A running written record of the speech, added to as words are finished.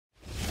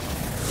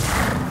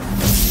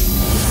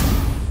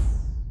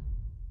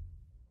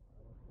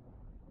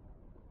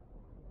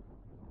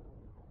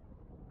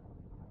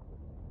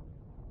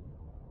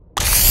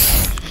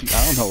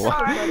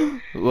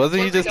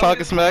Wasn't he just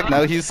talking smack?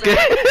 Now he's scared.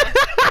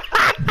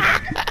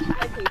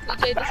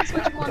 Okay, CJ, this is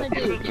what you want to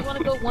do. If you want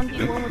to go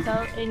 1v1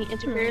 without any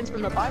interference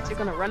from the bots, you're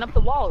gonna run up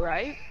the wall,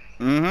 right?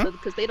 So,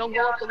 because they don't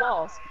go up the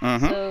walls.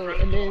 So,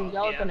 and then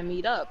y'all are gonna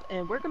meet up,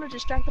 and we're gonna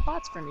distract the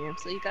bots from you,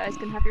 so you guys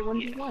can have your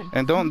 1v1.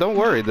 And don't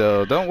worry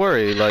though. Don't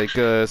worry. Like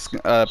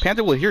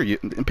Panda will hear you.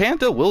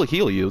 Panda will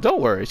heal you.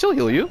 Don't worry. She'll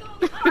heal you.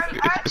 I'm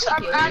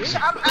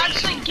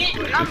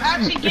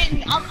actually getting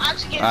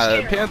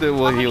scared. Panda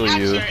will heal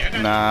you.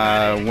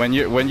 Nah, when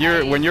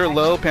you're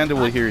low, Panda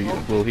will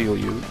heal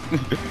you.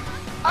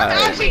 I'm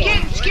actually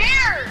getting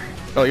scared.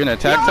 Oh, you're an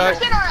attack type?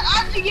 I'm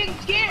actually getting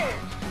scared.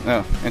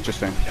 Oh,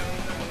 interesting.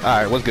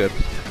 Alright, what's good?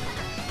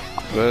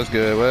 What's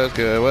good? I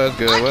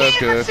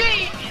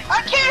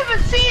can't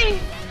even see.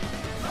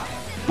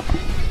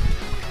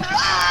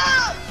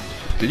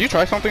 Did you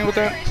try something with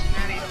that?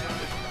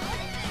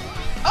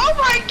 Oh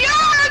my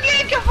god, I'm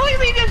getting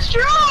completely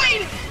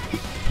destroyed.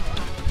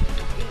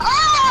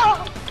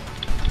 Oh!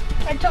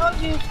 I told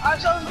you, I'm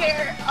so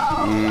scared.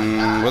 Oh my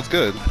god. What's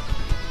good?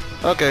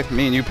 Okay,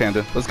 me and you,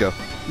 Panda. Let's go.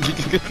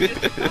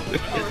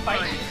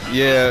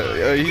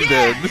 Yeah, he's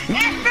dead. It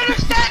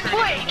finished that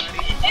quick.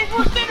 It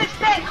was finished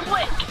that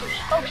quick.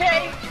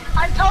 Okay?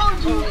 I told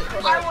you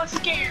I was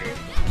scared.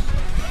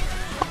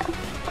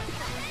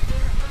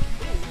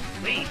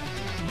 Wait.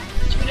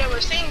 You never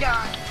seen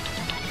God.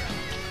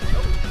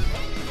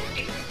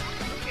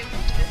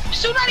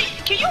 Tsunade,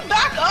 can you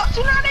back up,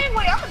 Tsunade?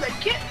 Wait, I'm gonna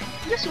get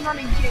this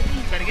Tsunade getting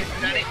me. Better get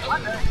Tsunade.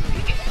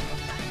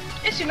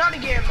 This Tsunade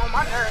getting on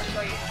my nerves,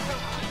 like.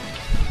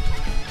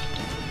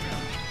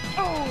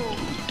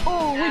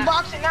 Oh, we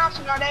boxing now,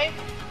 Tsunade.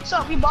 What's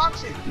up? We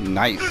boxing.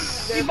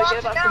 Nice. We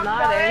boxing now,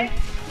 Tsunade.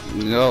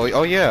 No,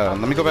 oh yeah.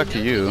 Let me go back to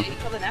you.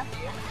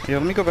 Yeah,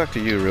 let me go back to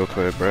you real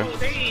quick, bro.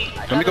 Let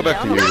me go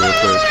back to you real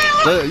quick.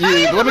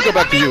 Let me go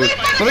back to you.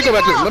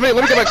 Let me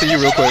go back to you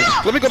real quick.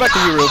 Let me go back to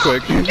you real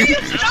quick.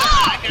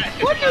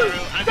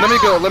 Let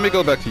me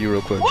go back to you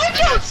real quick. Would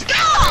you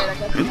stop?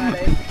 You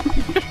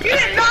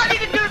did not need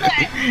to do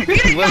that.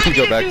 Let me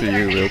go back to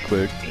you real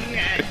quick.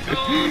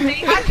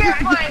 I can't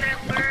play.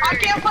 I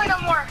can't play no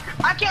more.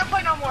 I can't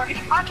play no more.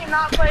 I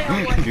cannot play no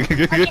more. I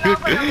cannot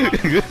play no more.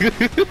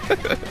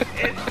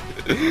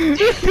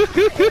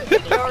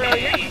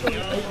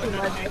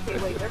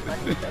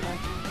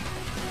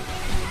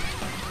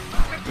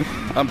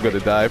 I'm gonna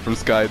die from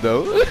Sky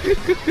though. No,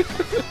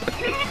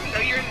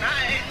 you're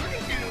not.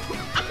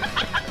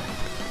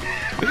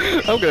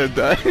 I'm gonna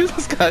die.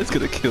 This guy's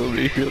gonna kill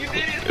me. You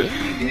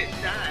didn't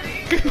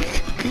die.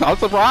 I'm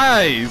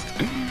surprised.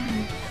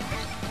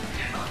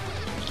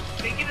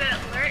 Making that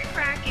alert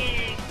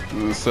cracking.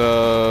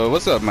 So,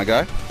 what's up, my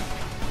guy?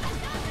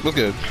 What's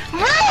good?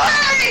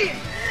 Really?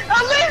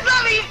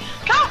 Elizabeth,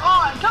 come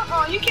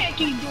on. You can't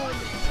keep doing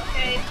this,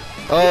 okay?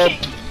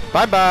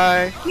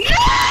 Bye-bye. No!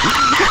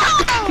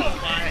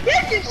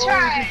 This is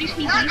trash. I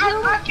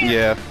can't.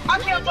 Yeah. I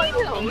can't play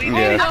no more.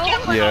 Yeah. I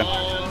can't play Yeah. no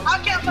more. I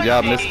can't play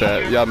Y'all no more. missed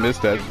that. Y'all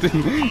missed that. I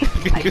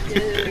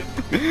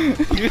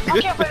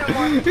can't play no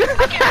more.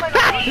 I can't play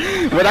no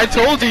more. When I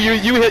told you,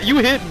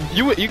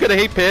 you gonna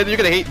hate Panda, you're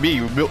gonna hate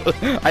me.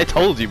 I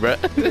told you, bruh.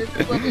 This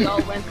is what we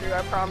all went through,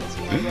 I promise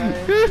you, my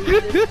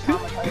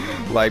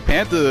guys. Like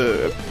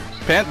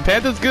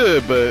Panda's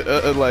good,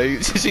 but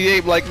like she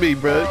ain't like me,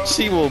 bruh.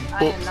 She will.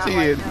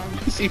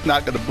 She's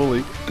not gonna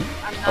bully.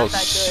 Oh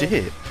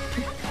shit.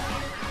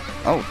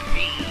 Oh,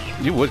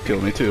 you would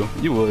kill me too.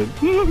 You would.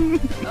 Oh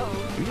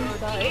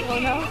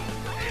no.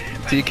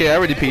 TK, I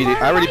already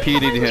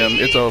PD'd him.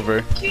 It's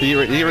over. He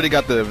already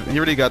got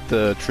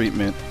the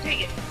treatment.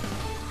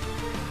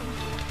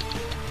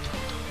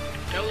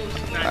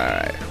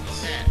 Alright.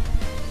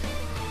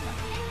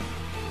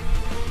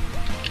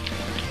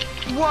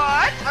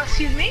 What?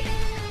 Excuse me?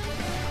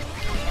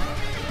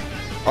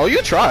 Oh,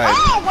 you tried.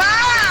 Oh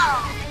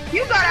wow!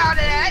 You got out of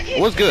that.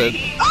 What's good?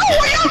 Oh,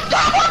 will you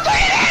stop with it?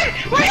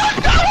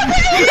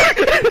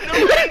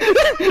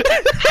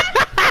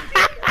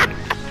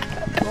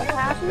 What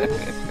happened?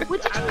 What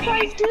did you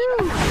guys do?